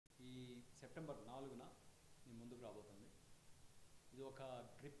ముందుకు రాబోతుంది. ఇది ఒక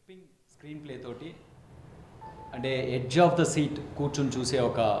గ్రిప్పింగ్ స్క్రీన్ ప్లే తోటి అంటే ఎడ్జ్ ఆఫ్ ద సీట్ కూర్చొని చూసే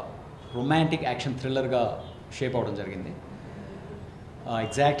ఒక రొమాంటిక్ యాక్షన్ థ్రిల్లర్గా షేప్ అవడం జరిగింది.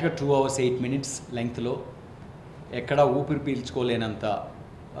 ఎగ్జాక్ట్గా 2 hours 8 minutes లెంగ్త్లో ఎక్కడ ఊపిరి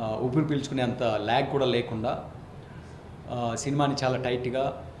పీల్చుకునేంత ల్యాగ్ కూడా లేకుండా సినిమాని చాలా టైట్గా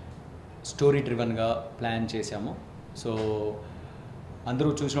స్టోరీ డ్రివెన్గా ప్లాన్ చేశాము. సో అందరూ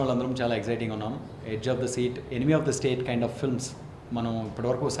చూసిన వాళ్ళందరం చాలా ఎక్సైటింగ్ ఉన్నాం. Edge of the seat, enemy of the state kind of films మనం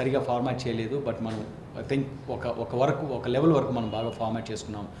ఇప్పటివరకు సరిగా ఫార్మాట్ చేయలేదు. బట్ మనం ఐ థింక్ ఒక లెవెల్ వరకు మనం బాగా ఫార్మాట్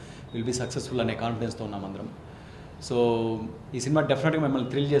చేసుకున్నాం. విల్ బీ సక్సెస్ఫుల్ అనే కాన్ఫిడెన్స్తో ఉన్నాం అందరం. సో ఈ సినిమా డెఫినెట్గా మిమ్మల్ని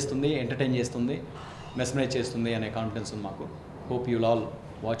థ్రిల్ చేస్తుంది, ఎంటర్టైన్ చేస్తుంది, మెస్మరైజ్ చేస్తుంది అనే కాన్ఫిడెన్స్ ఉంది మాకు. Hope you'll all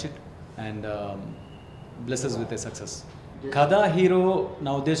watch it and blesses with a success. కథ, హీరో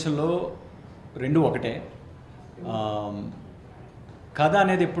నా ఉద్దేశంలో రెండు ఒకటే. కథ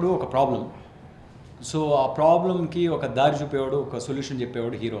అనేది ఎప్పుడు ఒక ప్రాబ్లం. సో ఆ ప్రాబ్లంకి ఒక దారి చూపేవాడు, ఒక సొల్యూషన్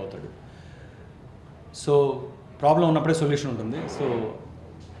చెప్పేవాడు హీరో అవుతాడు. సో ప్రాబ్లం ఉన్నప్పుడే సొల్యూషన్ ఉంటుంది. సో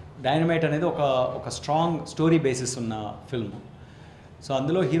డైనమైట్ అనేది ఒక స్ట్రాంగ్ స్టోరీ బేసిస్ ఉన్న ఫిల్మ్. సో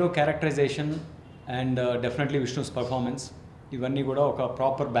అందులో hero characterisation and definitely Vishnu's performance ఇవన్నీ కూడా ఒక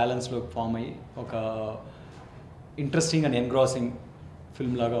ప్రాపర్ బ్యాలెన్స్లో ఫామ్ అయ్యి ఒక ఇంట్రెస్టింగ్ అండ్ ఎన్గ్రాసింగ్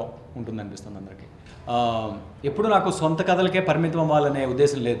ఫిల్మ్ లాగా ఉంటుంది అనిపిస్తుంది అందరికీ. ఎప్పుడు నాకు సొంత కథలకే పరిమితం అవ్వాలనే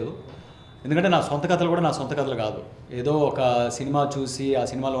ఉద్దేశం లేదు. ఎందుకంటే నా సొంత కథలు కూడా నా సొంత కథలు కాదు. ఏదో ఒక సినిమా చూసి ఆ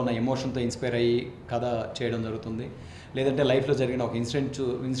సినిమాలో ఉన్న ఎమోషన్తో ఇన్స్పైర్ అయ్యి కథ చేయడం జరుగుతుంది. లేదంటే లైఫ్లో జరిగిన ఒక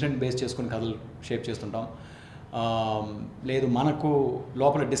ఇన్సిడెంట్ బేస్ చేసుకుని కథలు షేప్ చేస్తుంటాం. లేదు మనకు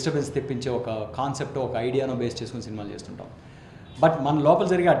లోపల డిస్టర్బెన్స్ తెప్పించే ఒక కాన్సెప్ట్, ఒక ఐడియాను బేస్ చేసుకుని సినిమాలు చేస్తుంటాం. బట్ మన లోపల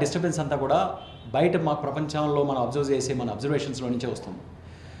జరిగే ఆ డిస్టర్బెన్స్ అంతా కూడా బయట మా ప్రపంచంలో మనం అబ్జర్వ్ చేసే మన అబ్జర్వేషన్స్లో నుంచే వస్తుంది.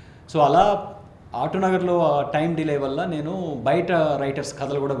 సో అలా ఆటోనగర్లో టైం డిలే వల్ల నేను బయట రైటర్స్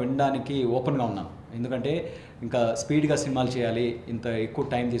కథలు కూడా వినడానికి ఓపెన్గా ఉన్నాను. ఎందుకంటే ఇంకా స్పీడ్గా సినిమాలు చేయాలి, ఇంత ఎక్కువ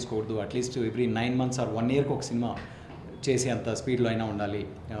టైం తీసుకోకూడదు, అట్లీస్ట్ ఎవ్రీ 9 months ఆర్ 1 yearకి ఒక సినిమా చేసి అంత స్పీడ్లో అయినా ఉండాలి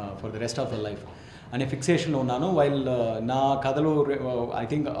for the rest of the life అనే ఫిక్సేషన్లో ఉన్నాను. వైల్ నా కథలు I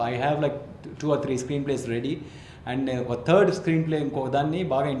think I have like 2 or 3 screen place ready. And నేను ఒక థర్డ్ స్క్రీన్ ప్లే ఇంకొక దాన్ని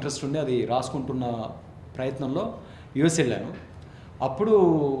బాగా ఇంట్రెస్ట్ ఉండి అది రాసుకుంటున్న ప్రయత్నంలో యూఎస్ వెళ్ళాను. అప్పుడు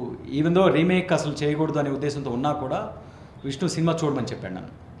ఈవెన్ దో రీమేక్ అసలు చేయకూడదు అనే ఉద్దేశంతో ఉన్నా కూడా విష్ణు సినిమా చూడమని చెప్పాను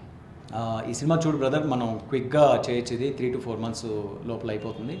నన్ను. ఈ సినిమా చూడు బ్రదర్, మనం క్విక్గా చేయొచ్చు, ఇది 3 to 4 months లోపల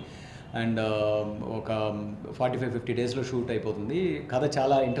అయిపోతుంది అండ్ ఒక 45-50 daysలో షూట్ అయిపోతుంది, కథ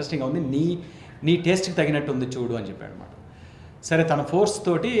చాలా ఇంట్రెస్టింగ్గా ఉంది, నీ టేస్ట్కి తగినట్టు ఉంది చూడు అని చెప్పాడు అనమాట. సరే, తన ఫోర్స్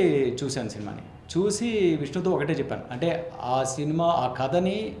తోటి చూశాను సినిమాని. చూసి విష్ణుతో ఒకటే చెప్పాను, అంటే ఆ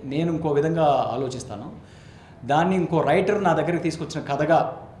కథని నేను ఇంకో విధంగా ఆలోచిస్తాను, దాన్ని ఇంకో రైటర్ నా దగ్గరికి తీసుకొచ్చిన కథగా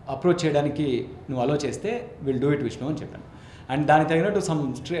అప్రోచ్ చేయడానికి నువ్వు అలో చేస్తే విల్ డూ ఇట్ విష్ణు అని చెప్పాను. అండ్ దానికి తగినట్టు సమ్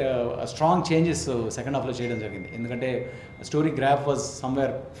స్ట్రాంగ్ చేంజెస్ సెకండ్ హాఫ్లో చేయడం జరిగింది. ఎందుకంటే స్టోరీ గ్రాఫ్ వాజ్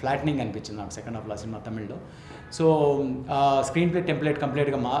సమ్వేర్ ఫ్లాట్నింగ్ అనిపించింది నాకు సెకండ్ హాఫ్లో సినిమా తమిళ్లో. సో స్క్రీన్ ప్లే టెంప్లెట్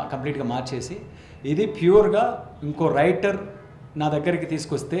కంప్లీట్గా మార్చేసి ఇది ప్యూర్గా ఇంకో రైటర్ నా దగ్గరికి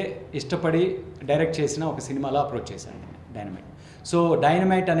తీసుకొస్తే ఇష్టపడి డైరెక్ట్ చేసిన ఒక సినిమాలో అప్రోచ్ చేశాను డైనమైట్. సో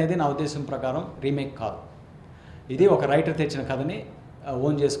డైనమైట్ అనేది నా ఉద్దేశం ప్రకారం రీమేక్ కాదు, ఇది ఒక రైటర్ తెచ్చిన కథని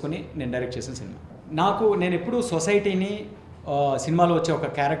ఓన్ చేసుకుని నేను డైరెక్ట్ చేసిన సినిమా. నేను ఎప్పుడూ సొసైటీని, సినిమాలో వచ్చే ఒక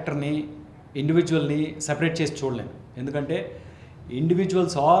క్యారెక్టర్ని, ఇండివిజువల్ని సెపరేట్ చేసి చూడలేను. ఎందుకంటే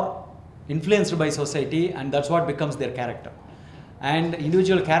individuals are influenced by society and that's what becomes their character. And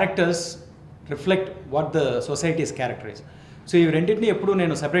individual characters reflect what the societies character is. So ఇవి రెండింటిని ఎప్పుడూ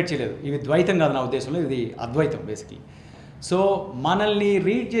నేను సెపరేట్ చేయలేదు. ఇవి ద్వైతం కాదు నా ఉద్దేశంలో, ఇది అద్వైతం బేసిక్లీ. సో మనల్ని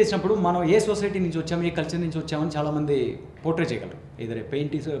రీడ్ చేసినప్పుడు మనం ఏ సొసైటీ నుంచి వచ్చాము, ఏ కల్చర్ నుంచి వచ్చామని చాలామంది పోర్ట్రే చేయగలరు. ఇదరే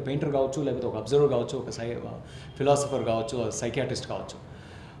పెయింటర్ కావచ్చు, లేకపోతే ఒక అబ్జర్వర్ కావచ్చు, ఒక ఫిలాసఫర్ కావచ్చు, సైకియాట్రిస్ట్ కావచ్చు.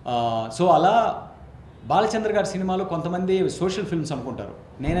 సో అలా బాలచంద్ర గారి సినిమాలు కొంతమంది సోషల్ ఫిల్మ్స్ అనుకుంటారు.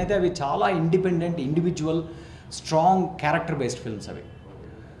 నేనైతే అవి చాలా independent, individual, strong character based films అవి.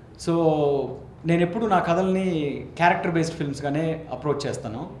 సో నేను ఎప్పుడు నా కథల్ని క్యారెక్టర్ బేస్డ్ ఫిల్మ్స్గానే అప్రోచ్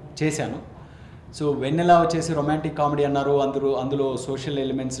చేశాను. సో వెన్నెలా వచ్చేసి రొమాంటిక్ కామెడీ అన్నారు, అందులో సోషల్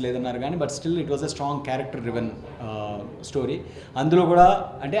ఎలిమెంట్స్ లేదన్నారు, కానీ but still it was a strong character driven story. అందులో కూడా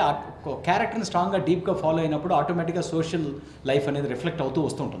అంటే క్యారెక్టర్ని స్ట్రాంగ్గా డీప్గా ఫాలో అయినప్పుడు ఆటోమేటిక్గా సోషల్ లైఫ్ అనేది రిఫ్లెక్ట్ అవుతూ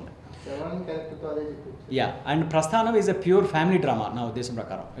వస్తుంటుంది. అండ్ ప్రస్థానం is a pure family drama నా ఉద్దేశం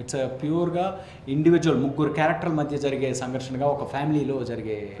ప్రకారం. ఇట్స్ ఎ ప్యూర్గా ఇండివిజువల్ ముగ్గురు క్యారెక్టర్ల మధ్య జరిగే సంఘర్షణగా ఒక ఫ్యామిలీలో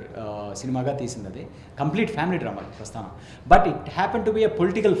జరిగే సినిమాగా తీసింది. అది కంప్లీట్ ఫ్యామిలీ డ్రామా ప్రస్థానం. But it happen to be a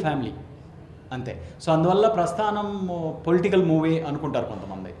political family అంతే. సో అందువల్ల ప్రస్థానం పొలిటికల్ మూవీ అనుకుంటారు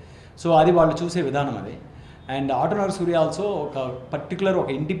కొంతమంది. సో అది వాళ్ళు చూసే విధానం అది. అండ్ ఆటోనగర్ సూర్య ఆల్సో ఒక పర్టికులర్ ఒక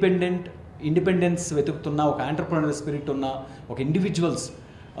ఇండిపెండెన్స్ వెతుకుతున్న, ఒక ఎంటర్‌ప్రెన్యూర్ స్పిరిట్ ఉన్న ఒక individuals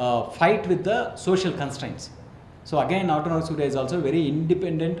fight with the social constraints. So again autonomous Surya is also very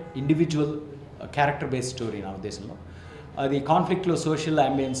independent individual character based story నా ఉద్దేశంలో. అది కాన్ఫ్లిక్ట్లో సోషల్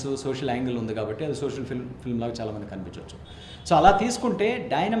అంబియన్స్ సోషల్ యాంగిల్ ఉంది కాబట్టి అది సోషల్ ఫిల్మ్ లాగా చాలామంది కనిపించవచ్చు. సో అలా తీసుకుంటే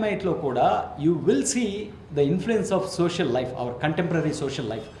డైనమైట్లో కూడా you will see the influence of social life, hour contemporary social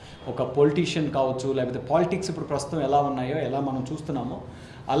life. ఒక పొలిటీషియన్ కావచ్చు, లేకపోతే పాలిటిక్స్ ఇప్పుడు ప్రస్తుతం ఎలా ఉన్నాయో, ఎలా మనం చూస్తున్నామో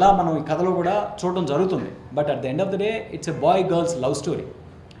అలా మనం ఈ కథలో కూడా చూడడం జరుగుతుంది. But at the end of the day it's a boy girls love story.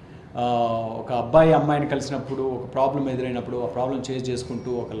 ఒక అబ్బాయి అమ్మాయిని కలిసినప్పుడు, ఒక ప్రాబ్లం ఎదురైనప్పుడు ఆ ప్రాబ్లం చేజ్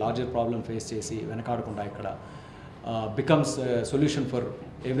చేసుకుంటూ ఒక లార్జర్ ప్రాబ్లం ఫేస్ చేసి వెనకాడకుండా ఇక్కడ becomes solution for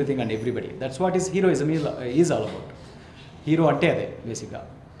everything and everybody. That's what is heroism is all about. Hero అంటే అదే బేసిక్గా.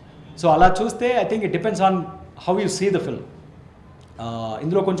 సో అలా చూస్తే I think it depends on how you see the film.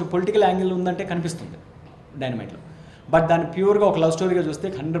 ఇందులో కొంచెం పొలిటికల్ యాంగిల్ ఉందంటే కనిపిస్తుంది డైనమైట్లో. బట్ దాన్ని ప్యూర్గా ఒక లవ్ స్టోరీగా చూస్తే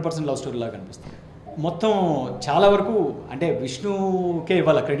 100% లవ్ స్టోరీ లాగా కనిపిస్తుంది. మొత్తం చాలా వరకు అంటే విష్ణుకే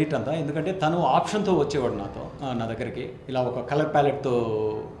ఇవ్వాలి క్రెడిట్ అంతా, ఎందుకంటే తను ఆప్షన్తో వచ్చేవాడు నా దగ్గరికి. ఇలా ఒక కలర్ ప్యాలెట్తో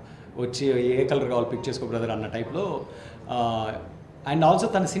వచ్చి ఏ కలర్ కావాలి పిక్ చేసుకో బ్రదర్ అన్న టైప్లో. అండ్ ఆల్సో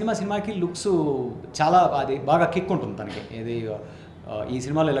తన సినిమాకి లుక్స్ చాలా అది బాగా కిక్ ఉంటుంది తనకి. ఇది ఈ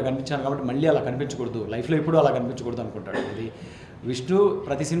సినిమాలో ఇలా కనిపించాను కాబట్టి మళ్ళీ అలా కనిపించకూడదు, లైఫ్లో ఎప్పుడూ అలా కనిపించకూడదు అనుకుంటాడు. ఇది విష్ణు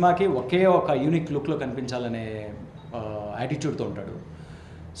ప్రతి సినిమాకి ఒకే ఒక యూనిక్ లుక్లో కనిపించాలనే యాటిట్యూడ్తో ఉంటాడు.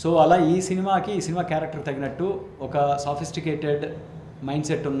 సో అలా ఈ సినిమా క్యారెక్టర్ తగినట్టు ఒక సాఫిస్టికేటెడ్ మైండ్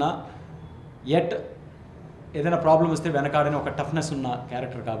సెట్ ఉన్న, ఎట్ ఏదైనా ప్రాబ్లం వస్తే వెనకాడని ఒక టఫ్నెస్ ఉన్న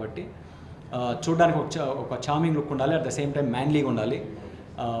క్యారెక్టర్ కాబట్టి చూడడానికి ఒక చార్మింగ్ లుక్ ఉండాలి, అట్ ద సేమ్ టైం మ్యాన్లీగా ఉండాలి,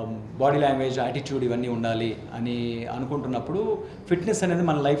 బాడీ లాంగ్వేజ్ యాటిట్యూడ్ ఇవన్నీ ఉండాలి అని అనుకుంటున్నప్పుడు ఫిట్నెస్ అనేది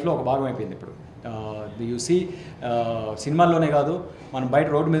మన లైఫ్లో ఒక భాగం అయిపోయింది. ఇప్పుడు యూ సీ సినిమాల్లోనే కాదు, మనం బయట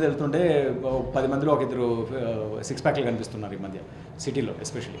రోడ్డు మీద వెళ్తుంటే 10 మందిలో ఒక ఇద్దరు 6 ప్యాక్లు కనిపిస్తున్నారు ఈ మధ్య సిటీలో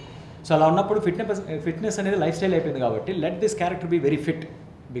ఎస్పెషల్లీ. సో అలా ఉన్నప్పుడు ఫిట్నెస్ అనేది లైఫ్ స్టైల్ అయిపోయింది కాబట్టి let this character be very fit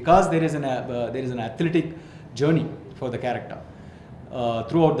because there is an athletic journey for the character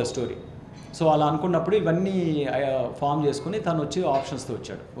through out the story. So అలా అనుకున్నప్పుడు ఇవన్నీ ఫామ్ చేసుకుని తను వచ్చి ఆప్షన్స్తో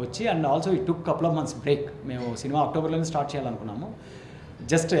వచ్చి and also it took couple of months break. మేము cinema అక్టోబర్లోనే start చేయాలనుకున్నాము.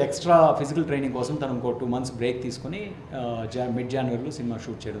 Just extra physical training కోసం తను ఇంకో 2 months బ్రేక్ తీసుకుని మిడ్ జనవరిలో సినిమా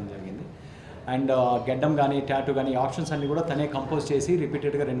షూట్ చేయడం జరిగింది. అండ్ గెడ్డం కానీ టాటూ కానీ ఆప్షన్స్ అన్నీ కూడా తనే కంపోజ్ చేసి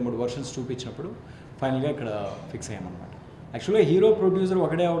రిపీటెడ్గా 2-3 వర్షన్స్ చూపించినప్పుడు ఫైనల్గా ఇక్కడ ఫిక్స్ అయ్యామన్నమాట. యాక్చువల్గా హీరో ప్రొడ్యూసర్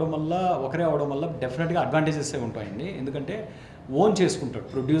ఒకరే అవడం వల్ల డెఫినెట్గా అడ్వాంటేజెస్ ఉంటాయండి. ఎందుకంటే ఓన్ చేసుకుంటాడు,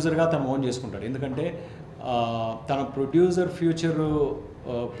 ప్రొడ్యూసర్గా తను ఓన్ చేసుకుంటాడు. ఎందుకంటే తన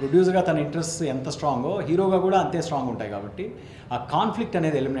ప్రొడ్యూసర్గా తన ఇంట్రెస్ట్ ఎంత స్ట్రాంగో హీరోగా కూడా అంతే స్ట్రాంగ్ ఉంటాయి కాబట్టి ఆ కాన్ఫ్లిక్ట్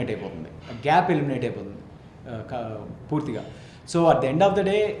అనేది ఎలిమినేట్ అయిపోతుంది, ఆ గ్యాప్ ఎలిమినేట్ అయిపోతుంది పూర్తిగా. So at the end of the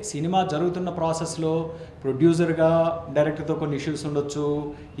day cinema జరుగుతున్న ప్రాసెస్లో ప్రొడ్యూసర్గా డైరెక్టర్తో కొన్ని ఇష్యూస్ ఉండొచ్చు,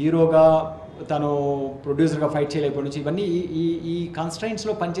 హీరోగా తను ప్రొడ్యూసర్గా ఫైట్ చేయలేకపోవచ్చు. ఇవన్నీ ఈ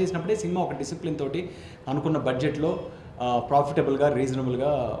కన్స్ట్రైంట్స్లో పనిచేసినప్పుడే సినిమా ఒక డిసిప్లిన్ తోటి అనుకున్న బడ్జెట్లో ప్రాఫిటబుల్గా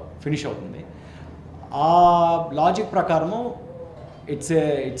రీజనబుల్గా ఫినిష్ అవుతుంది. ఆ లాజిక్ ప్రకారము ఇట్స్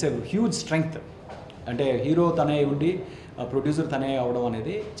ఎ హ్యూజ్ స్ట్రెంగ్త్. అంటే హీరో తనే ఉండి ప్రొడ్యూసర్ తనే అవడం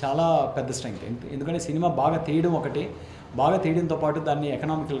అనేది చాలా పెద్ద స్ట్రెంగ్త్. ఎందుకంటే సినిమా బాగా తీయడం ఒకటి, బాగా తీయడంతో పాటు దాన్ని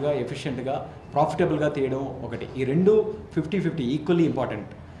ఎకనామికల్గా ఎఫిషియెంట్గా ప్రాఫిటబుల్గా తీయడం ఒకటి. ఈ రెండు 50-50 equally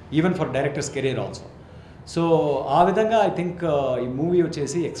important even for directors career also. So ఆ విధంగా ఐ థింక్ ఈ మూవీ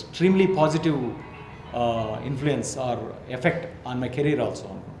వచ్చేసి extremely positive influence or effect on my career also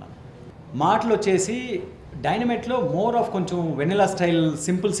అనుకుంటున్నాను. మాటలు వచ్చేసి డైనమైట్లో మోర్ ఆఫ్ కొంచెం వెనిలా స్టైల్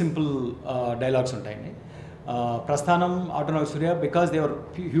సింపుల్ డైలాగ్స్ ఉంటాయండి. ప్రస్థానం autonomous Surya because they are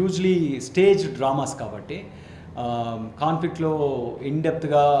hugely stage dramas కాబట్టి కాన్ఫ్లిక్ట్లో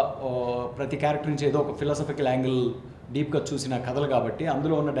ఇన్డెప్త్గా ప్రతి క్యారెక్టర్ నుంచి ఏదో ఒక ఫిలాసఫికల్ యాంగిల్ డీప్గా చూసిన కథలు కాబట్టి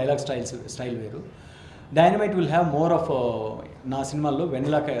అందులో ఉన్న డైలాగ్ స్టైల్ వేరు. Dynamite will have more of నా సినిమాల్లో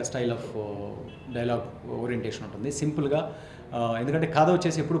vanilla style of dialogue orientation ఉంటుంది, సింపుల్గా. ఎందుకంటే కథ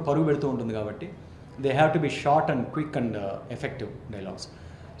వచ్చేసి ఎప్పుడు పరుగు పెడుతూ ఉంటుంది కాబట్టి they have to be short and quick and effective dialogues.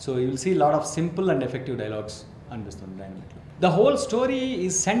 So you will see lot of simple and effective dialogues అనిపిస్తుంది డైనమైట్లో. The whole story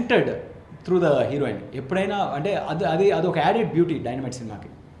is centred through the heroine. ఎప్పుడైనా అంటే అది ఒక యాడెడ్ బ్యూటీ డైనమైట్ సినిమాకి.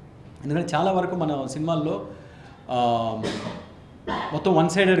 ఎందుకంటే చాలా వరకు మన సినిమాల్లో మొత్తం వన్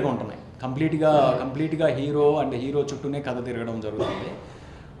సైడెడ్గా ఉంటున్నాయి, కంప్లీట్గా హీరో చుట్టూనే కథ తిరగడం జరుగుతుంది.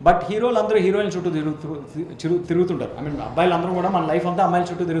 బట్ హీరోలందరూ హీరోయిన్ చుట్టూ తిరుగుతుంటారు. ఐ మీన్ అబ్బాయిలందరూ కూడా మన లైఫ్ అంతా అమ్మాయిల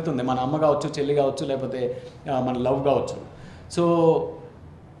చుట్టూ తిరుగుతుంది, మన అమ్మ కావచ్చు, చెల్లి కావచ్చు, లేకపోతే మన లవ్ కావచ్చు. సో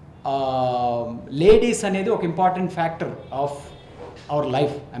లేడీస్ అనేది ఒక important factor of our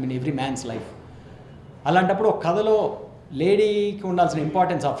life, I mean every man's life. అలాంటప్పుడు ఒక కథలో లేడీకి ఉండాల్సిన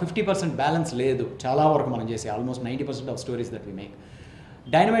ఇంపార్టెన్స్ ఆ 50% బ్యాలెన్స్ లేదు చాలా వరకు మనం చేసే almost 90% of stories that we make.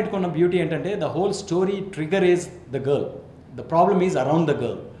 డైనమైట్కి ఉన్న బ్యూటీ ఏంటంటే the whole story trigger is the girl, the problem is around the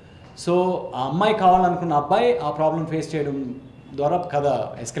girl. So ఆ అమ్మాయి కావాలనుకున్న అబ్బాయి ఆ ప్రాబ్లం ఫేస్ చేయడం ద్వారా కథ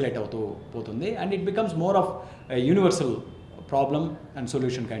ఎస్కలేట్ అవుతూ పోతుంది and it becomes more of universal problem and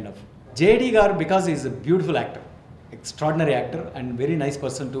solution kind of. JD గారు because is a beautiful actor, extraordinary actor and very nice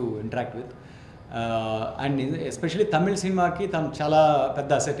person to interact with. And especially తమిళ సినిమాకి తను చాలా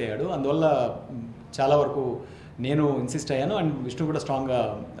పెద్ద అసెట్ అయ్యాడు, అందువల్ల చాలా వరకు నేను ఇన్సిస్ట్ అయ్యాను అండ్ విష్ణు కూడా స్ట్రాంగ్గా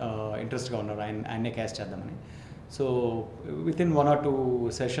ఇంట్రెస్ట్గా ఉన్నారు ఆయన్నే క్యాస్ట్ చేద్దామని. So with in 1 or 2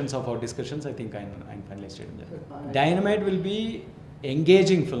 sessions of our discussions I think I'm finalized చేయడం జరిగింది. Dynamite will be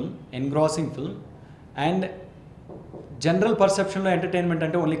engaging film, engrossing film and general పర్సెప్షన్లో entertainment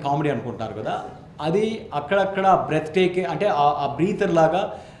అంటే ఓన్లీ కామెడీ అనుకుంటున్నారు కదా, అది అక్కడక్కడ బ్రెత్ టేక్ అంటే ఆ బ్రీతర్ లాగా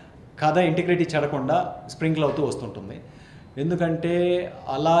కథ ఇంటిగ్రిటీ చెడకుండా స్ప్రింకిల్ అవుతూ వస్తుంటుంది. ఎందుకంటే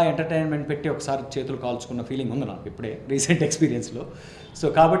అలా ఎంటర్టైన్మెంట్ పెట్టి ఒకసారి చేతులు కాల్చుకున్న ఫీలింగ్ ఉంది నాకు ఇప్పుడే రీసెంట్ ఎక్స్పీరియన్స్లో. సో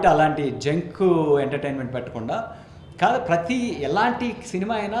కాబట్టి అలాంటి జంక్ ఎంటర్టైన్మెంట్ పెట్టకుండా కాదు, ప్రతి ఎలాంటి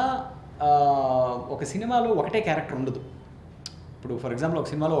సినిమా అయినా ఒక సినిమాలో ఒకటే క్యారెక్టర్ ఉండదు. ఇప్పుడు ఫర్ ఎగ్జాంపుల్ ఒక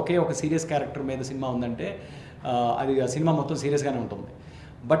సినిమాలో ఒక సీరియస్ క్యారెక్టర్ మీద సినిమా ఉందంటే అది ఆ సినిమా మొత్తం సీరియస్గానే ఉంటుంది.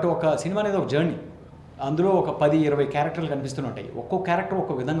 బట్ ఒక సినిమా అనేది ఒక జర్నీ, అందులో ఒక 10-20 క్యారెక్టర్లు కనిపిస్తూనే ఉంటాయి, ఒక్కొక్క క్యారెక్టర్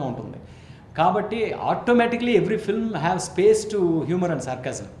ఒక్కొక్క విధంగా ఉంటుంది. కాబట్టి automatically every film have space to humour and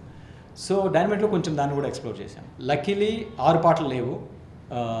సార్కాజం. So డైనమైట్లో కొంచెం దాన్ని కూడా ఎక్స్ప్లోర్ చేశాను. లక్కీలీ 6 పాటలు లేవు,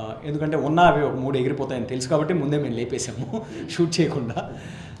 ఎందుకంటే అవి ఒక 3 ఎగిరిపోతాయని తెలుసు కాబట్టి ముందే మేము లేపేసాము షూట్ చేయకుండా.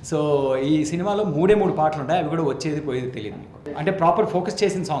 సో ఈ సినిమాలో 3 పాటలు ఉంటాయి, అవి కూడా వచ్చేది పోయేది తెలియదు మీకు. అంటే ప్రాపర్ ఫోకస్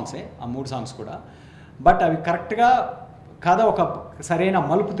చేసిన సాంగ్సే ఆ 3 సాంగ్స్ కూడా, బట్ అవి కరెక్ట్గా కథ ఒక సరైన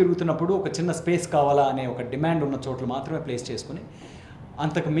మలుపు తిరుగుతున్నప్పుడు ఒక చిన్న స్పేస్ కావాలా అనే ఒక డిమాండ్ ఉన్న చోట్ల మాత్రమే ప్లేస్ చేసుకుని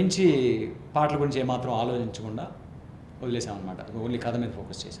అంతకు మించి పాటల గురించి ఏమాత్రం ఆలోచించకుండా వదిలేసామన్నమాట. ఓన్లీ కథ మీద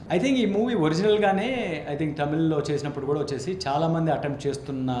ఫోకస్ చేసాం. ఐ థింక్ ఈ మూవీ ఒరిజినల్గానే ఐ థింక్ తమిళ్లో చేసినప్పుడు కూడా వచ్చేసి చాలామంది అటెంప్ట్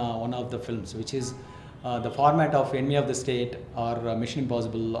చేస్తున్న one of the films which is the format of enemy of the state or machine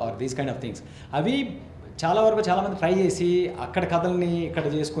impossible are these kind of things. అవి చాలా వరకు చాలామంది ట్రై చేసి అక్కడ కథల్ని ఇక్కడ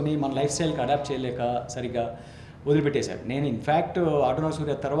చేసుకుని మన లైఫ్ స్టైల్కి అడాప్ట్ చేయలేక సరిగ్గా వదిలిపెట్టేశారు. నేను ఇన్ఫ్యాక్ట్ ఆటోనామస్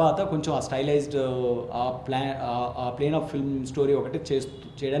సూర్య తర్వాత కొంచెం ఆ స్టైలైజ్డ్ ఆ ప్లేన్ ఆఫ్ ఫిల్మ్ స్టోరీ ఒకటి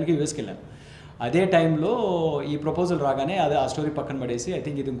చేయడానికి యూఎస్కి వెళ్ళాను. అదే టైంలో ఈ ప్రపోజల్ రాగానే అదే ఆ స్టోరీ పక్కన పడేసి ఐ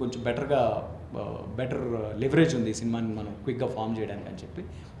థింక్ ఇది కొంచెం బెటర్ లివరేజ్ ఉంది ఈ సినిమాని మనం క్విక్గా ఫామ్ చేయడానికి అని చెప్పి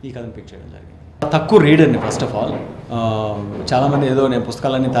ఈ కథను పిక్ చేయడం జరిగింది. తక్కువ రీడర్ని ఫస్ట్ ఆఫ్ ఆల్. చాలామంది ఏదో నేను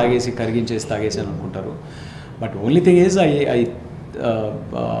పుస్తకాలన్నీ తాగేసాను అనుకుంటారు. But only thing is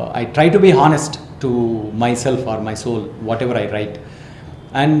I try to be honest to my self are my soul what ever I right.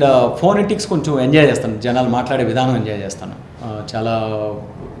 And phonetics కొంచెం ఎంజాయ్ చేస్తాను, జనాలు మాట్లాడే విధానం ఎంజాయ్ చేస్తాను. చాలా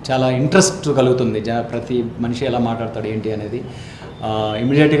చాలా ఇంట్రెస్ట్ కలుగుతుంది ప్రతి మనిషి ఎలా మాట్లాడతాడు ఏంటి అనేది.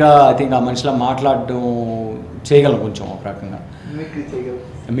 ఇమీడియట్గా ఐ థింక్ ఆ మనిషిలా మాట్లాడడం చేయగలం కొంచెం ఒక రకంగా.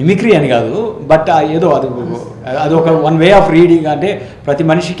 మిమిక్రీ అని కాదు, బట్ ఏదో అది ఒక వన్ వే ఆఫ్ రీడింగ్. అంటే ప్రతి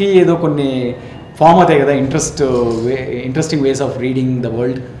మనిషికి ఏదో కొన్ని ఫామ్ అవుతాయి కదా interesting ways of reading the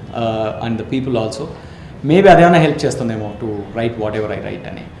world and the people also. Maybe అదేమైనా హెల్ప్ చేస్తుందేమో to right what ever I right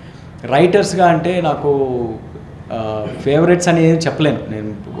అని. రైటర్స్గా అంటే నాకు ఫేవరెట్స్ అని ఏం చెప్పలేను. నేను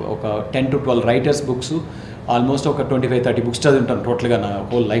ఒక 10 to 12 రైటర్స్ బుక్స్, ఆల్మోస్ట్ ఒక 25-30 బుక్స్ చదువుంటాను టోటల్గా నా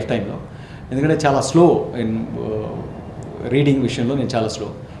హోల్ లైఫ్ టైంలో. ఎందుకంటే చాలా స్లో ఇన్ రీడింగ్ విషయంలో, నేను చాలా స్లో.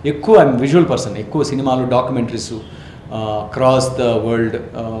 ఎక్కువ ఐఎమ్ విజువల్ పర్సన్, ఎక్కువ సినిమాలు documentaries across the world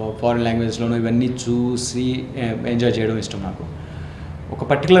foreign లాంగ్వేజ్లోనూ ఇవన్నీ చూసి ఎంజాయ్ చేయడం ఇష్టం నాకు. ఒక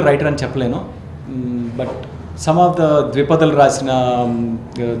పర్టికులర్ రైటర్ అని చెప్పలేను, బట్ సమ్ ఆఫ్ ద ద్విపదలు రాసిన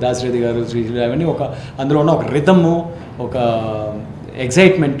దాశరథి గారు, శ్రీజీ అవన్నీ అందులో ఉన్న ఒక రిథము, ఒక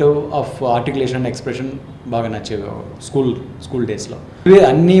excitement of articulation and expression బాగా నచ్చేవి స్కూల్ డేస్లో.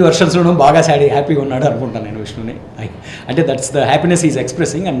 అన్ని వర్షన్స్లోనూ బాగా హ్యాపీగా ఉన్నాడు అనుకుంటాను నేను విష్ణుని. అంటే that's the happiness is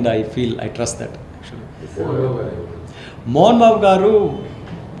expressing and I trust that. Mohan Babu గారు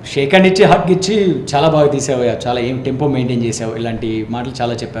షేక్ హ్యాండ్ ఇచ్చి హక్ ఇచ్చి చాలా బాగా తీసావు, చాలా ఏం టెంపో మెయింటైన్ చేసావు, ఇలాంటి మాటలు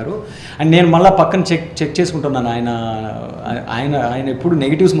చాలా చెప్పారు. అండ్ నేను మళ్ళీ పక్కన చెక్ చేసుకుంటున్నాను. ఆయన ఎప్పుడు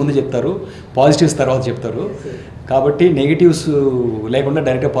నెగిటివ్స్ ముందు చెప్తారు, పాజిటివ్స్ తర్వాత చెప్తారు. కాబట్టి నెగిటివ్స్ లేకుండా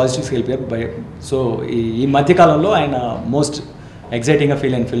డైరెక్ట్గా పాజిటివ్స్కి వెళ్ళిపోయారు. సో ఈ మధ్యకాలంలో ఆయన మోస్ట్ ఎగ్జైటింగ్గా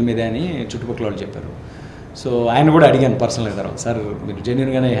ఫీల్ అయిన ఫిల్మ్ ఇదే అని చుట్టుపక్కల వాళ్ళు చెప్పారు. సో ఆయన కూడా అడిగాను పర్సనల్గా తర్వాత, సార్ మీరు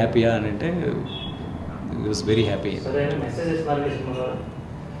జెన్యున్గానే హ్యాపీయా అని అంటే ఈ వాజ్ వెరీ హ్యాపీ.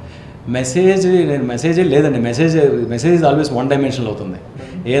 మెసేజ్ లేదండి. మెసేజ్ ఆల్వేస్ వన్ డైమెన్షనల్ అవుతుంది.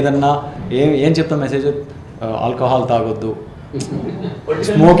 ఏదన్నా ఏం చెప్తాం మెసేజ్, ఆల్కహాల్ తాగొద్దు,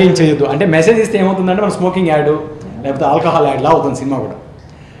 స్మోకింగ్ చేయొద్దు అంటే మెసేజ్ ఇస్తే ఏమవుతుందంటే మనం స్మోకింగ్ యాడ్ లేకపోతే ఆల్కహాల్ యాడ్లా అవుతుంది సినిమా కూడా.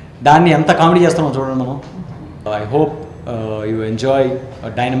 దాన్ని ఎంత కామెడీ చేస్తామో చూడండి మనం. I hope you enjoy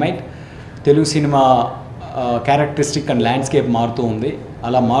dynamite. Telugu cinema characteristic and landscape మారుతూ ఉంది.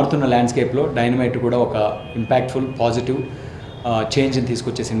 అలా మారుతున్న ల్యాండ్స్కేప్లో డైనమైట్ కూడా ఒక ఇంపాక్ట్ఫుల్, పాజిటివ్ చేంజ్ని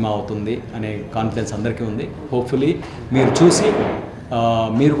తీసుకొచ్చే సినిమా అవుతుంది అనే కాన్ఫిడెన్స్ అందరికీ ఉంది. హోప్ఫుల్లీ మీరు చూసి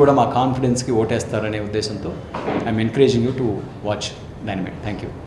మీరు కూడా మా కాన్ఫిడెన్స్కి ఓటేస్తారనే ఉద్దేశంతో I'm encouraging you to watch dynamite. Thank you.